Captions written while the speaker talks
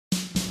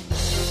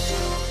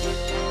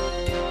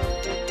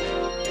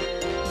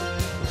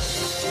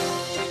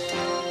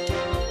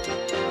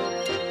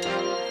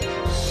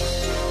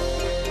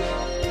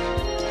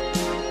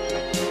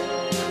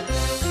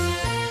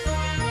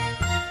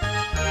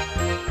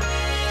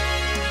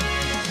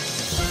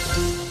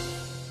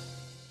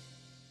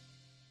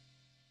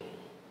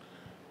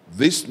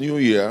This new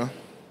year,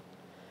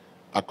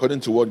 according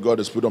to what God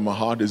has put on my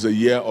heart, is a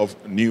year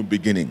of new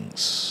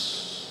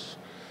beginnings,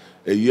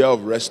 a year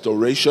of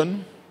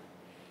restoration,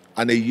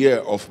 and a year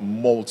of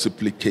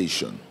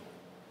multiplication.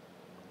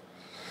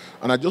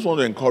 And I just want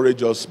to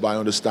encourage us by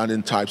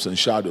understanding types and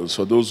shadows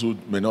for those who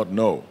may not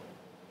know.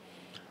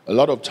 A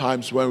lot of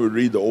times when we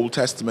read the Old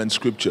Testament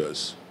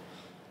scriptures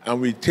and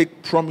we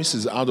take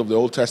promises out of the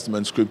Old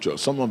Testament scriptures,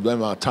 some of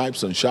them are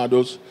types and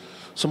shadows,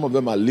 some of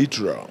them are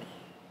literal.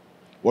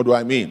 What do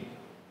I mean?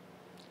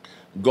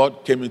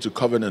 God came into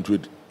covenant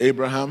with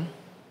Abraham,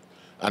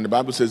 and the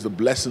Bible says the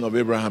blessing of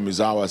Abraham is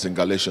ours in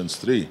Galatians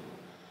 3.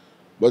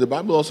 But the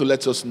Bible also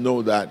lets us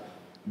know that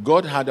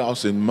God had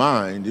us in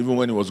mind, even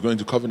when he was going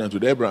to covenant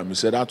with Abraham. He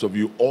said, out of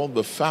you all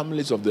the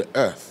families of the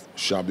earth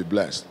shall be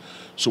blessed.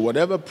 So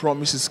whatever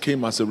promises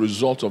came as a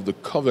result of the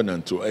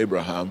covenant to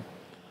Abraham,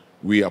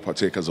 we are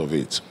partakers of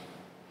it.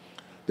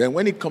 Then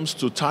when it comes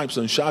to types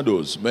and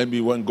shadows, maybe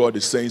when God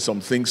is saying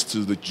some things to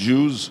the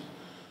Jews,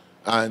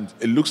 and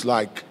it looks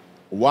like,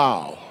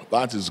 wow,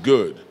 that is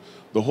good.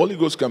 The Holy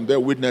Ghost can bear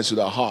witness with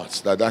our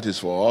hearts that that is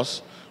for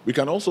us. We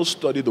can also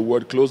study the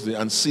word closely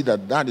and see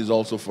that that is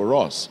also for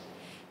us.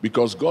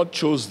 Because God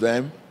chose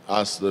them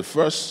as the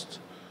first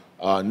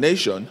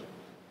nation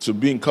to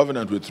be in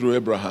covenant with through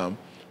Abraham.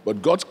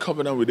 But God's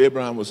covenant with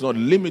Abraham was not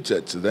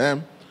limited to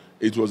them.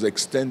 It was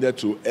extended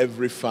to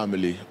every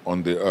family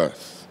on the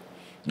earth.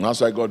 And that's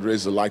why God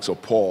raised the likes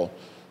of Paul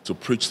to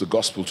preach the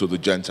gospel to the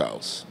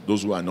Gentiles,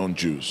 those who are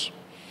non-Jews.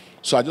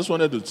 So I just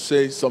wanted to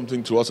say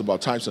something to us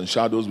about types and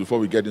shadows before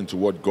we get into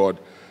what God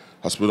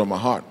has put on my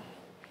heart.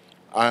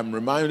 I'm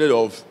reminded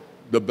of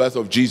the birth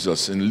of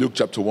Jesus in Luke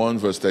chapter 1,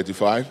 verse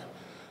 35.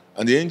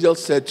 And the angel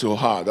said to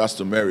her, that's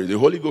to Mary, the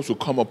Holy Ghost will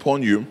come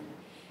upon you,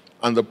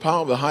 and the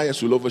power of the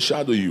highest will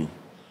overshadow you.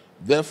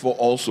 Therefore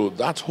also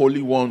that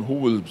Holy One who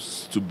will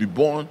to be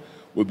born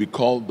will be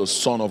called the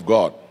Son of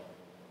God.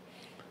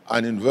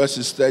 And in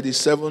verses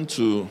 37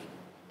 to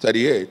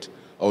 38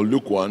 of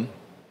Luke 1,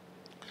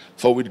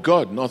 for with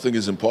God nothing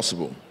is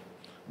impossible.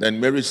 Then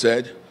Mary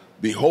said,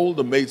 behold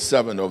the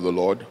maidservant of the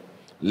Lord,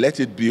 let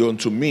it be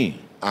unto me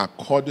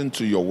according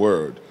to your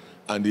word.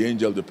 And the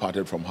angel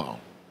departed from her.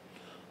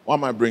 Why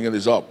am I bringing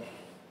this up?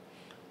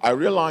 I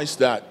realized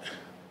that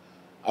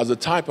as a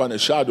type and a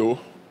shadow,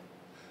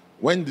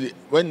 when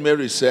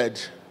Mary said,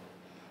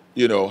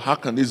 you know, how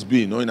can this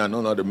be, knowing I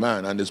know not a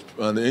man? And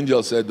the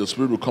angel said, the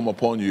Spirit will come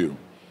upon you,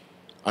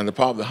 and the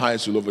power of the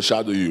highest will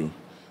overshadow you.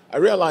 I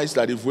realized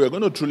that if we're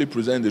going to truly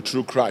present the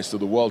true Christ to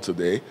the world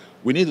today,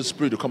 we need the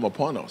Spirit to come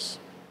upon us.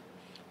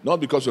 Not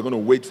because we're going to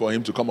wait for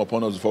him to come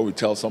upon us before we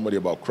tell somebody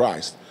about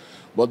Christ,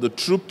 but the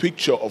true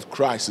picture of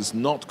Christ is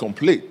not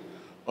complete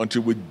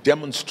until we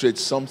demonstrate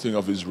something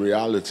of his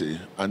reality,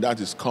 and that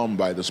is come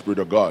by the Spirit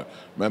of God.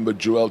 Remember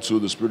Joel 2,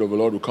 the Spirit of the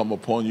Lord will come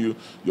upon you,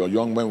 your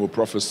young men will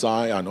prophesy,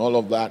 and all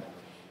of that.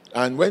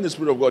 And when the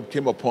Spirit of God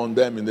came upon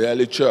them in the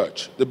early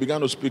church, they began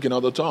to speak in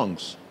other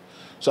tongues.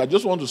 So I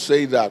just want to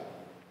say that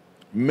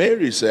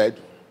Mary said,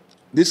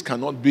 this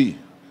cannot be.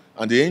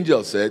 And the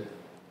angel said,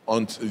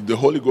 the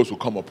Holy Ghost will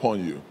come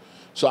upon you.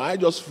 So I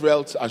just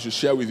felt I should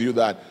share with you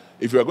that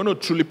if you're going to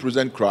truly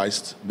present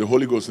Christ, the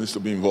Holy Ghost needs to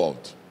be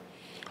involved.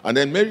 And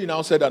then Mary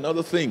now said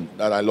another thing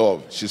that I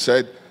love. She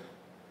said,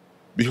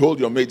 behold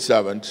your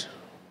maidservant,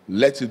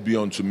 let it be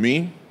unto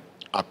me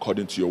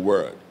according to your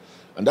word.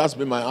 And that's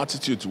been my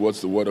attitude towards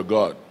the word of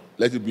God.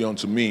 Let it be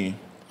unto me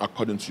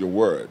according to your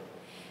word.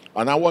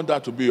 And I want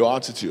that to be your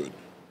attitude.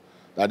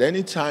 That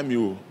anytime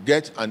you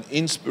get an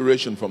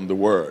inspiration from the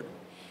word,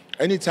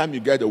 anytime you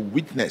get a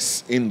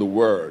witness in the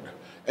word,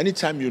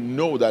 anytime you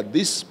know that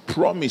this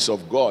promise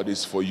of God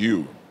is for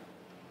you,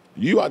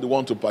 you are the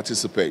one to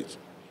participate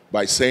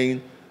by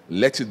saying,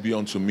 let it be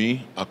unto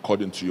me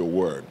according to your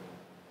word.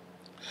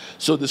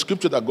 So the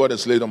scripture that God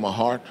has laid on my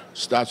heart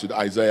starts with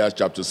Isaiah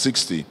chapter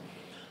 60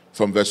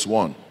 from verse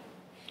 1.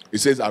 It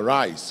says,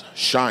 arise,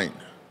 shine,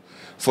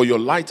 for your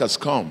light has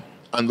come,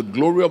 and the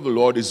glory of the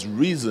Lord is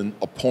risen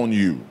upon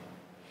you.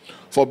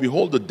 For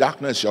behold, the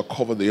darkness shall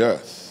cover the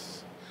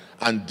earth,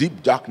 and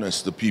deep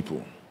darkness the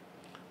people.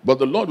 But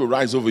the Lord will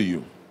rise over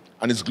you,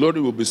 and his glory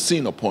will be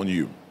seen upon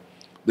you.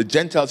 The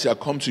Gentiles shall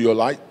come to your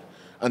light,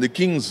 and the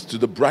kings to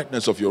the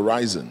brightness of your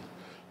rising.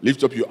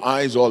 Lift up your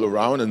eyes all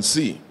around and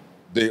see.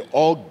 They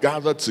all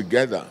gather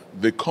together.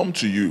 They come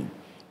to you.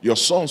 Your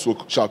sons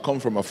shall come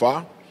from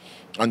afar,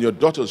 and your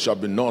daughters shall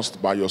be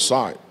nursed by your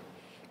side.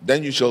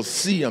 Then you shall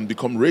see and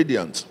become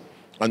radiant,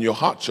 and your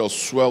heart shall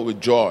swell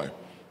with joy,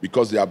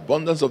 because the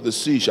abundance of the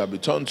sea shall be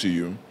turned to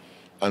you,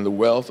 and the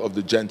wealth of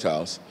the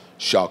Gentiles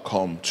shall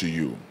come to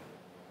you.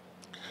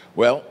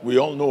 Well, we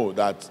all know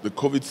that the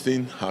COVID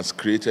thing has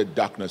created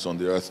darkness on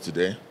the earth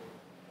today.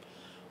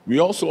 We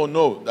also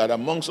know that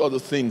amongst other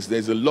things,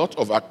 there's a lot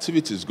of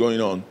activities going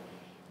on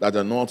that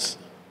are not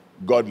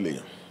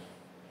godly.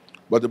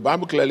 But the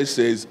Bible clearly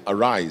says,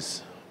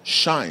 arise,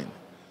 shine,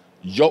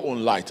 your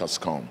own light has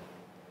come.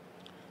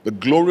 The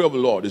glory of the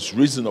Lord is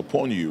risen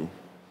upon you,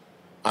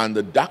 and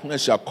the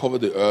darkness shall cover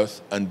the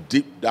earth, and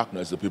deep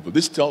darkness the people.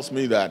 This tells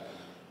me that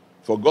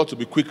for God to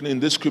be quickening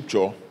this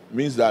scripture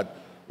means that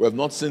We have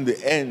not seen the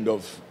end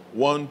of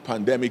one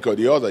pandemic or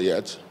the other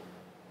yet.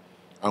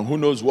 And who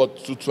knows what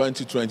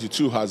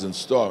 2022 has in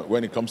store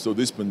when it comes to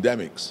these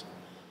pandemics.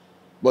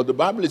 But the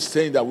Bible is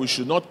saying that we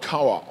should not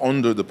cower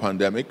under the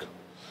pandemic.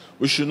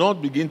 We should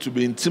not begin to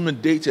be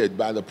intimidated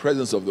by the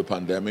presence of the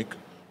pandemic,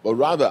 but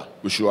rather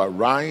we should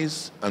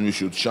arise and we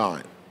should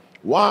shine.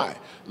 Why?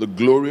 The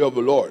glory of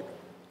the Lord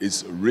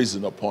is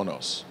risen upon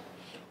us.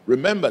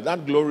 Remember,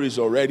 that glory is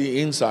already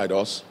inside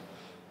us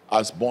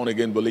as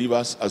born-again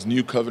believers, as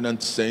new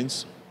covenant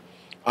saints.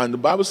 And the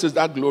Bible says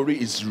that glory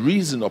is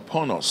risen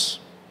upon us.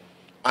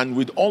 And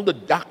with all the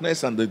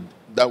darkness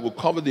that will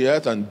cover the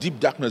earth and deep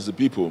darkness the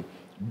people,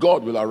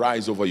 God will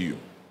arise over you.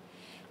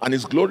 And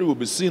his glory will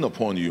be seen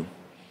upon you.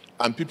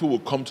 And people will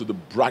come to the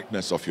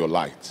brightness of your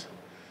light.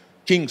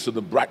 Kings to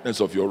the brightness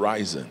of your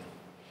rising.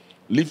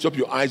 Lift up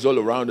your eyes all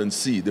around and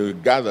see. They will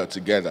gather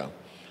together.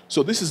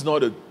 So this is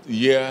not a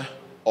year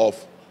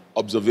of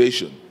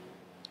observation.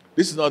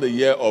 This is not a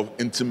year of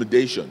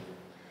intimidation.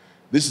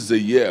 This is a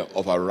year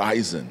of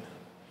arising,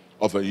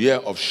 of a year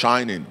of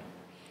shining,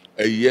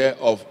 a year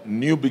of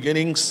new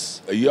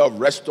beginnings, a year of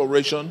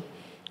restoration,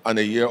 and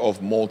a year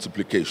of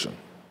multiplication.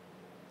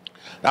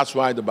 That's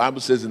why the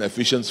Bible says in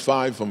Ephesians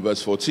 5 from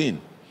verse 14,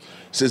 it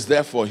says,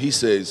 therefore, he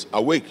says,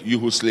 awake, you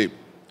who sleep,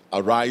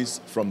 arise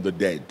from the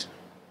dead.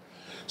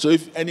 So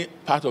if any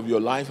part of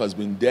your life has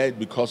been dead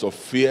because of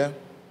fear,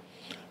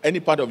 any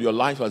part of your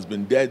life has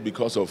been dead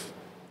because of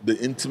the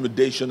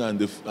intimidation and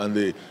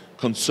the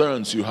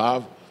concerns you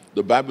have,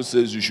 the Bible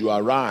says you should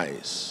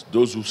arise,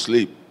 those who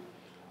sleep,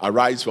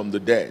 arise from the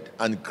dead,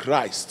 and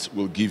Christ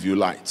will give you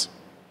light.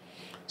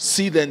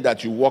 See then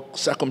that you walk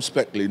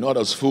circumspectly, not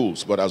as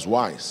fools, but as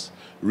wise,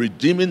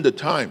 redeeming the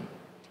time,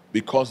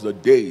 because the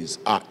days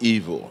are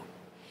evil.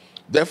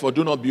 Therefore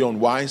do not be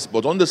unwise,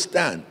 but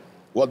understand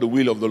what the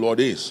will of the Lord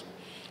is.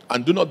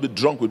 And do not be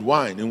drunk with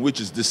wine, in which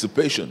is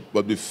dissipation,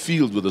 but be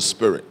filled with the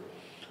Spirit,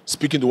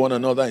 speaking to one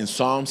another in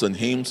psalms and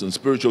hymns and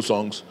spiritual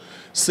songs,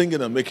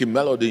 singing and making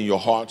melody in your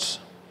hearts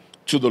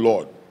to the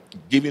Lord,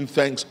 giving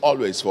thanks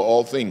always for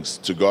all things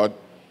to God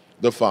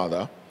the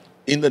Father,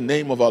 in the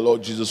name of our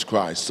Lord Jesus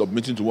Christ,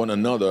 submitting to one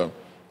another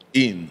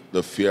in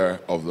the fear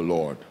of the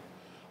Lord.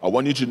 I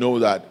want you to know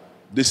that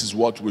this is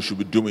what we should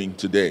be doing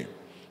today.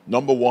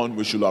 Number one,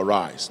 we should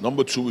arise.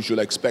 Number two, we should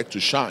expect to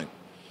shine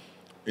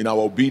in our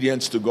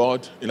obedience to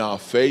God, in our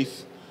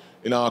faith,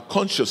 in our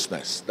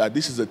consciousness that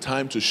this is a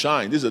time to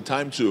shine. This is a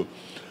time to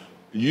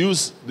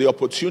use the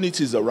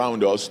opportunities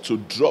around us to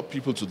draw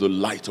people to the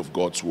light of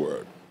God's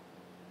word.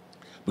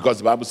 Because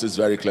the Bible says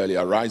very clearly,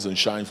 arise and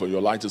shine, for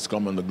your light has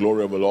come and the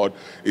glory of the Lord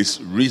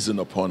is risen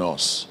upon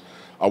us.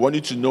 I want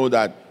you to know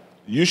that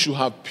you should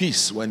have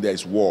peace when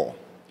there's war.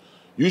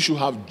 You should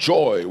have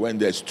joy when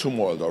there's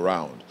turmoil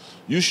around.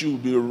 You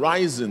should be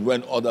rising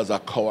when others are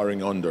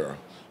cowering under.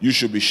 You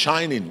should be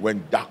shining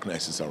when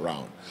darkness is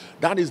around.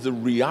 That is the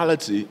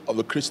reality of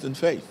the Christian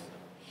faith.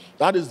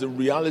 That is the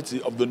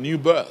reality of the new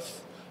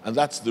birth. And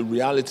that's the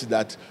reality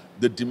that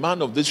the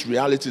demand of this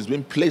reality is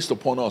being placed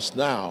upon us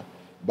now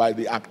by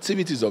the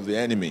activities of the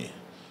enemy.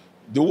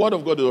 The Word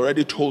of God has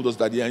already told us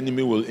that the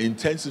enemy will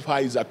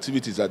intensify his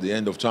activities at the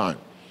end of time.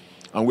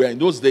 And we are in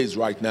those days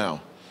right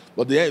now.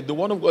 But the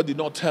Word of God did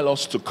not tell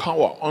us to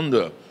cower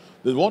under.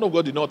 The Word of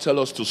God did not tell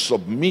us to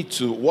submit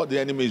to what the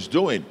enemy is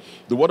doing.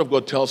 The Word of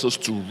God tells us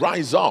to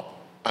rise up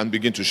and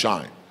begin to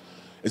shine.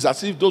 It's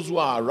as if those who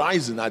are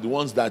rising are the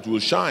ones that will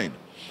shine.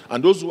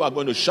 And those who are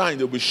going to shine,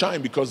 they'll be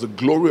shining because the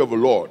glory of the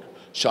Lord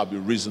shall be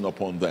risen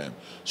upon them.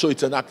 So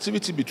it's an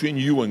activity between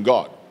you and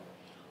God.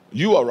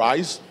 You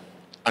arise,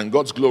 and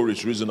God's glory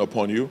is risen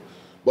upon you.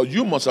 But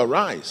you must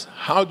arise.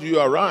 How do you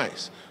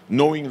arise?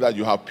 Knowing that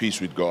you have peace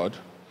with God.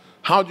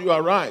 How do you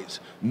arise?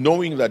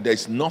 Knowing that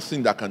there's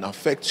nothing that can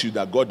affect you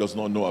that God does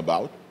not know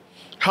about.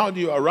 How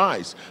do you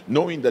arise?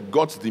 Knowing that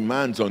God's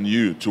demands on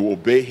you to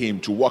obey him,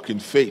 to walk in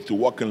faith, to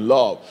walk in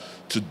love,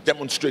 to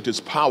demonstrate his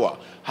power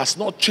has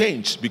not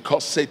changed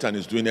because Satan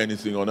is doing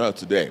anything on earth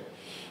today.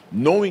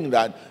 Knowing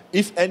that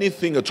if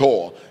anything at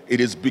all, it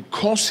is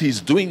because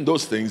he's doing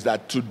those things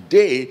that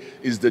today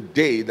is the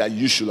day that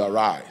you should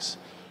arise.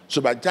 So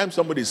by the time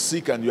somebody is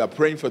sick and you are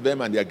praying for them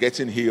and they are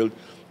getting healed,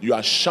 you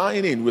are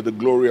shining with the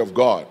glory of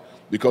God.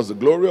 Because the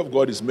glory of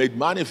God is made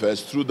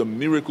manifest through the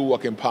miracle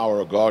working power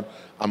of God,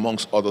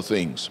 amongst other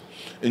things.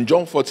 In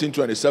John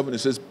 14:27, it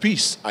says,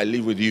 peace I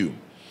leave with you.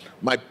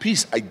 My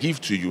peace I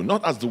give to you.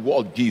 Not as the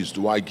world gives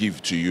do I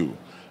give to you.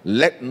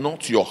 Let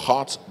not your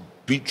heart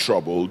be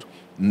troubled,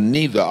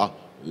 neither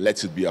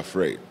let it be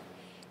afraid.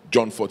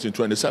 John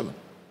 14:27.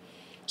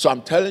 So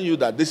I'm telling you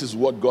that this is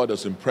what God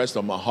has impressed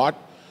on my heart.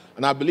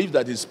 And I believe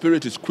that his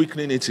spirit is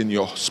quickening it in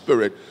your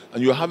spirit.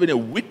 And you're having a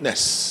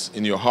witness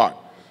in your heart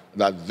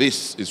that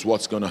this is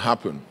what's going to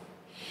happen.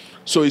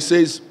 So he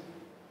says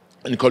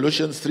in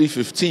Colossians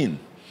 3:15,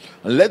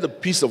 and let the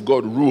peace of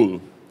God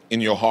rule in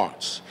your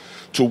hearts,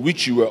 to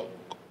which you were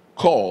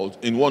called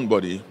in one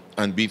body,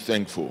 and be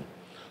thankful.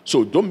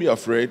 So don't be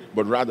afraid,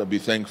 but rather be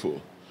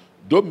thankful.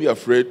 Don't be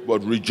afraid,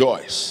 but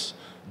rejoice.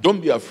 Don't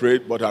be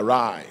afraid, but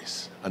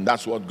arise. And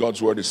that's what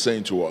God's word is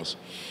saying to us.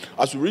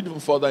 As we read even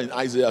further in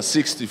Isaiah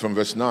 60 from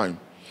verse 9,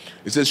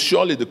 it says,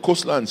 surely the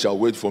coastland shall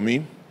wait for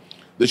me.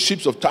 The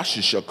ships of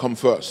Tarshish shall come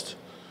first,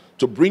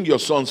 to bring your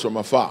sons from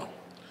afar,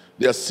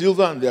 their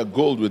silver and their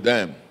gold with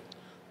them,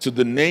 to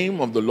the name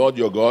of the Lord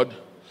your God,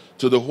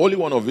 to the Holy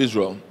One of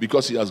Israel,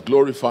 because he has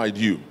glorified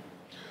you.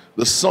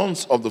 The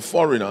sons of the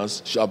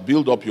foreigners shall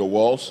build up your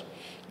walls.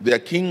 Their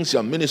kings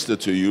shall minister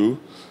to you.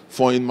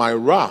 For in my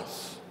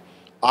wrath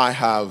I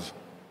have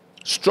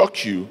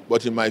struck you,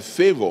 but in my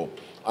favor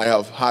I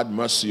have had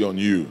mercy on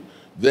you.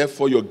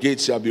 Therefore your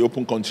gates shall be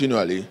open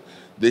continually.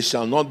 They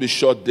shall not be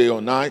shut day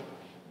or night,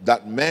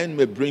 that men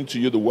may bring to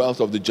you the wealth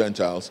of the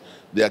Gentiles,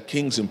 their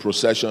kings in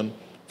procession.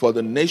 For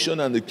the nation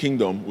and the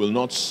kingdom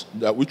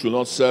which will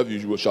not serve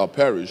you shall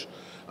perish,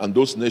 and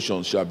those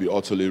nations shall be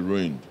utterly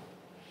ruined.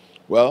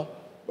 Well,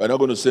 we're not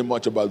going to say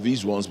much about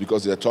these ones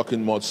because they're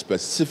talking more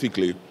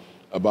specifically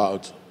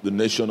about the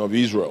nation of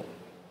Israel.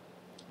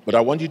 But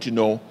I want you to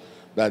know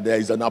that there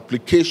is an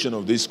application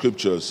of these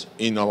scriptures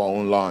in our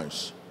own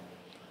lives.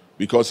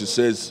 Because it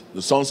says,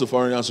 the sons of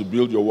foreigners will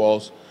build your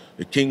walls,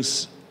 the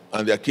kings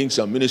and their kings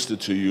shall minister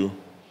to you.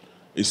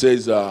 It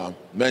says,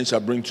 men shall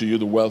bring to you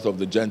the wealth of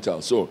the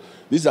Gentiles. So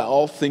these are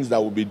all things that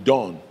will be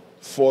done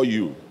for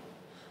you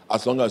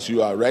as long as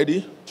you are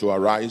ready to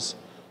arise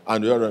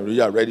and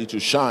you are ready to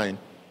shine.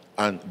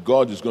 And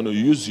God is going to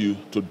use you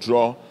to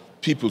draw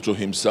people to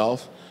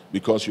himself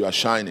because you are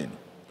shining.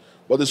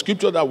 But the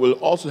scripture that will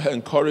also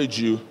encourage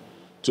you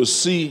to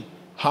see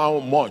how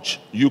much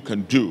you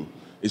can do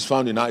is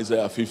found in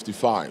Isaiah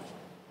 55.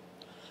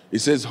 It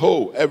says,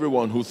 ho,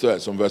 everyone who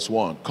thirsts, from verse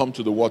 1, come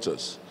to the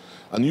waters.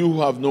 And you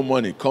who have no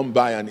money, come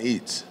buy and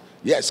eat.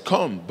 Yes,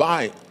 come,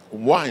 buy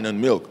wine and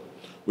milk,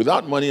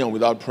 without money and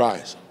without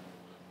price.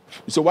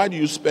 So why do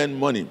you spend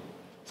money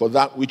for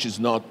that which is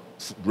not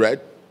bread,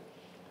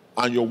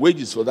 and your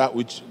wages for that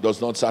which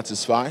does not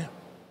satisfy?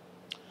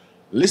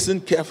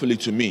 Listen carefully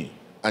to me,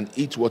 and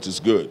eat what is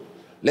good.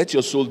 Let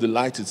your soul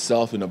delight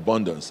itself in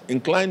abundance.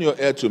 Incline your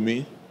ear to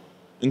me.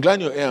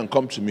 Incline your ear and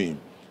come to me,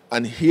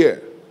 and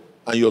hear,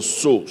 and your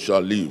soul shall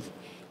live.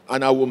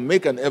 And I will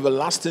make an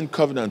everlasting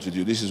covenant with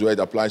you. This is where it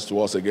applies to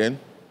us again.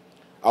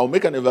 I will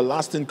make an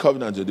everlasting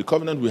covenant with you. The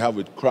covenant we have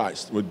with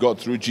Christ, with God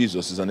through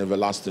Jesus, is an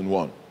everlasting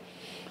one.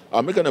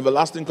 I'll make an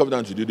everlasting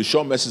covenant with you, the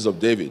sure mercies of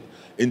David.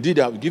 Indeed,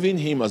 I have given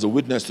him as a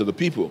witness to the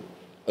people,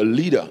 a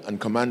leader and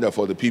commander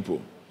for the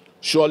people.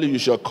 Surely you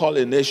shall call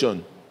a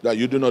nation that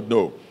you do not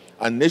know,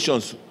 and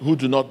nations who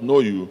do not know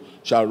you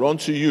shall run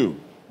to you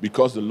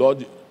because of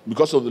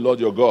the Lord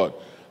your God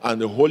and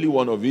the Holy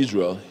One of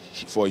Israel,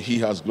 for he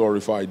has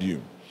glorified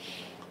you.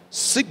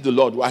 Seek the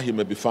Lord while he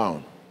may be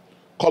found.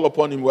 Call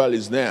upon him while he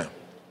is near.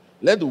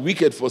 Let the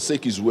wicked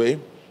forsake his way,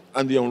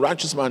 and the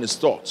unrighteous man his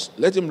thoughts.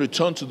 Let him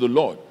return to the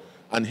Lord,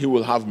 and he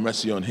will have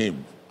mercy on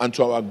him, and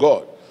to our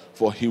God,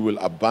 for he will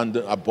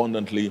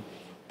abundantly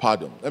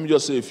pardon. Let me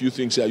just say a few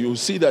things here. You'll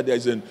see that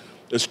there's a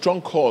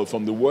strong call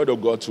from the word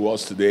of God to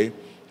us today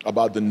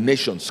about the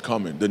nations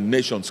coming, the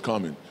nations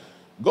coming.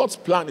 God's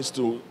plan is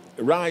to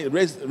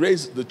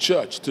raise the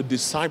church to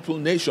disciple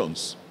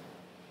nations.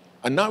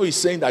 And now he's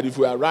saying that if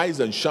we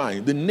arise and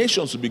shine, the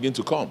nations will begin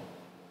to come.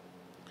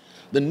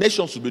 The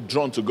nations will be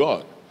drawn to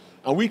God.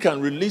 And we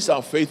can release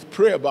our faith,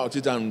 pray about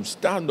it, and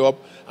stand up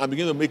and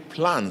begin to make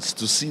plans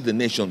to see the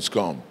nations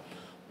come.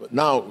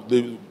 Now,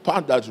 the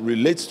part that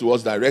relates to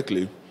us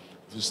directly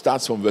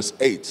starts from verse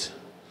 8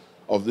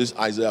 of this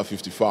Isaiah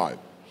 55. It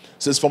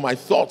says, for my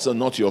thoughts are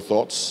not your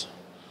thoughts,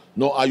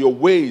 nor are your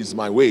ways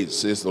my ways,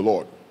 says the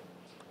Lord.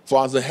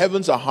 For as the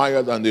heavens are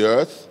higher than the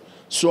earth,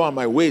 so are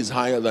my ways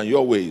higher than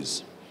your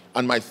ways,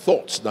 and my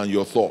thoughts than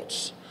your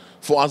thoughts.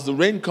 For as the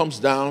rain comes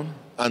down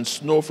and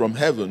snow from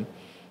heaven,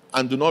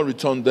 and do not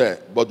return there,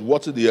 but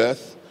water the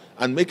earth,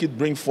 and make it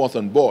bring forth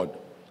and bud,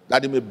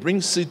 that it may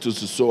bring seed to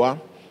the sower,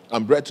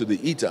 and bread to the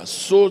eater,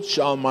 so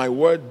shall my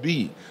word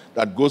be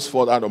that goes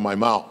forth out of my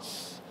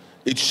mouth.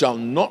 It shall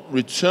not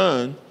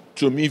return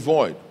to me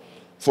void,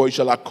 for it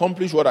shall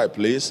accomplish what I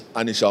place,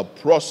 and it shall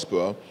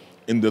prosper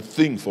in the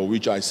thing for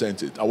which I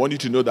sent it. I want you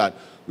to know that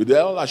with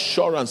all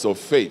assurance of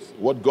faith,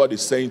 what God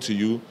is saying to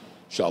you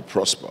shall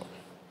prosper.